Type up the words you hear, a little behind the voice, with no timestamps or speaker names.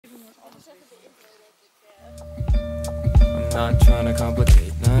not trying to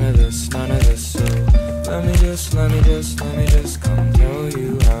complicate none of this, so let me just come tell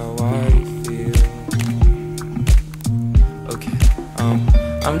you how I feel. Okay,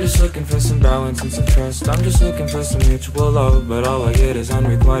 I'm just looking for some balance and some trust. I'm just looking for some mutual love, but all I get is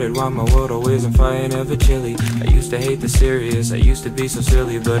unrequited. Why my world always on fire, never chilly. I used to hate the serious, I used to be so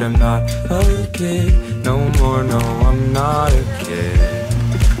silly, but I'm not a kid no more. No, I'm not a kid.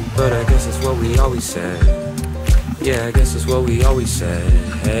 But I guess that's what we always said. Yeah, I guess that's what we always said.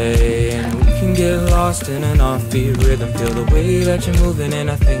 Hey, and we can get lost in an offbeat rhythm. Feel the way that you're moving, and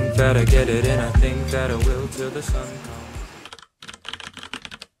I think that I get it, and I think that I will till the sun comes.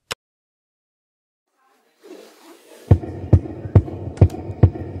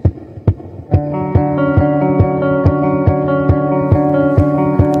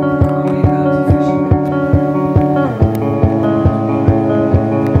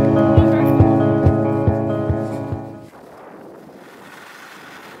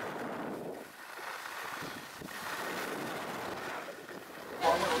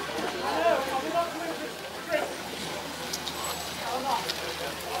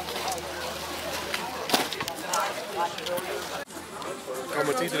 Kan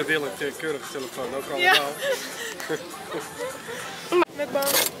met iedere willekeurige telefoon, ook allemaal.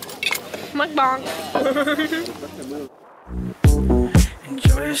 Met bang.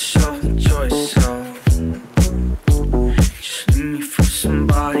 Enjoy yourself, enjoy yourself. Just leave me for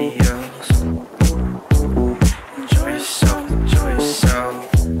somebody else. Enjoy yourself, enjoy yourself.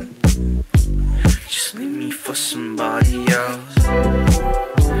 Just leave me for somebody else.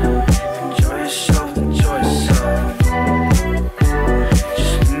 Enjoy yourself, enjoy yourself.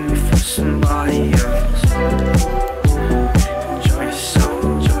 Just leave me for somebody else. Enjoy yourself,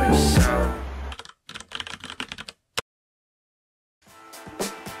 enjoy yourself.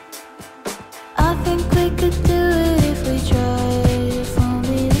 I think we could do it if we tried. If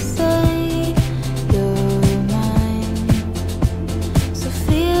only to say you're mine.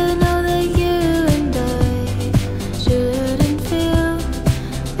 Sophia, know that you and I shouldn't feel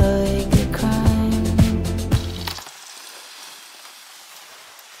like a crime.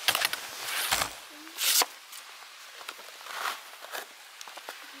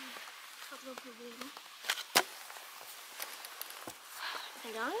 Gaat wel proberen.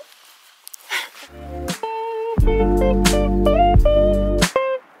 En dan?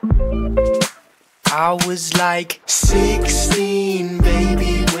 I was like 16,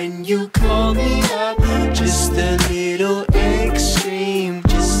 baby, when you called me up. Just a little extreme,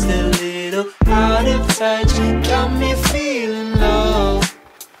 just a little out of touch. Got me feeling low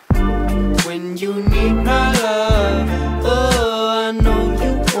when you need my love. Oh, I know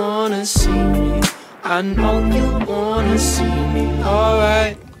you wanna see me, I know you wanna see me.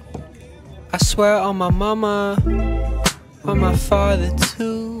 Alright, I swear on my mama, on my father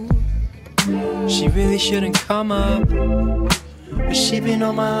too. She really shouldn't come up, but she been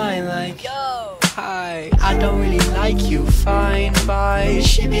on my line like, yo, hi, I don't really like you, fine, bye.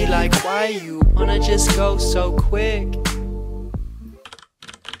 She be like, why you wanna just go so quick?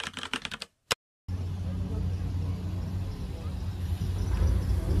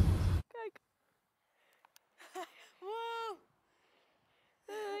 Kijk. Wow.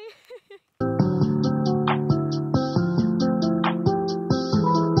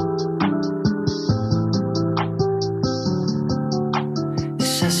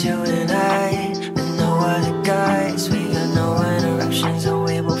 It's just you and no other guys. We got no interruptions and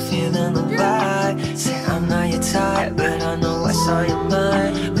we both feeling the vibe. Say I'm not your type, but I know what's on your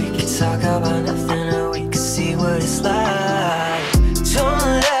mind. We could talk about nothing and we could see what it's like.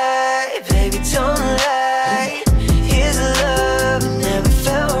 Don't lie, baby, don't lie. Here's a love that never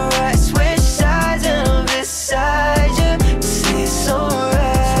felt right. Switch sides and I'm beside you. See it's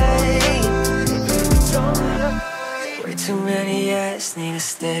alright. Don't lie. Way too many yes, need a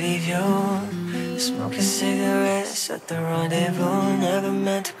steady view. Smoking cigarettes at the rendezvous. Never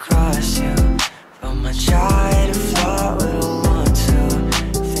meant to cross you, but my try to flirt with a want to.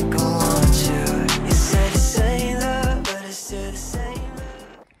 Think I want you. You said the same love, but it's still the same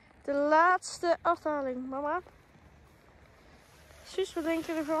love. De laatste afdaling, mama. Suus, wat denk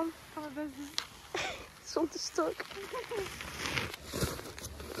je ervan? Gaan we best doen. Zonder stok.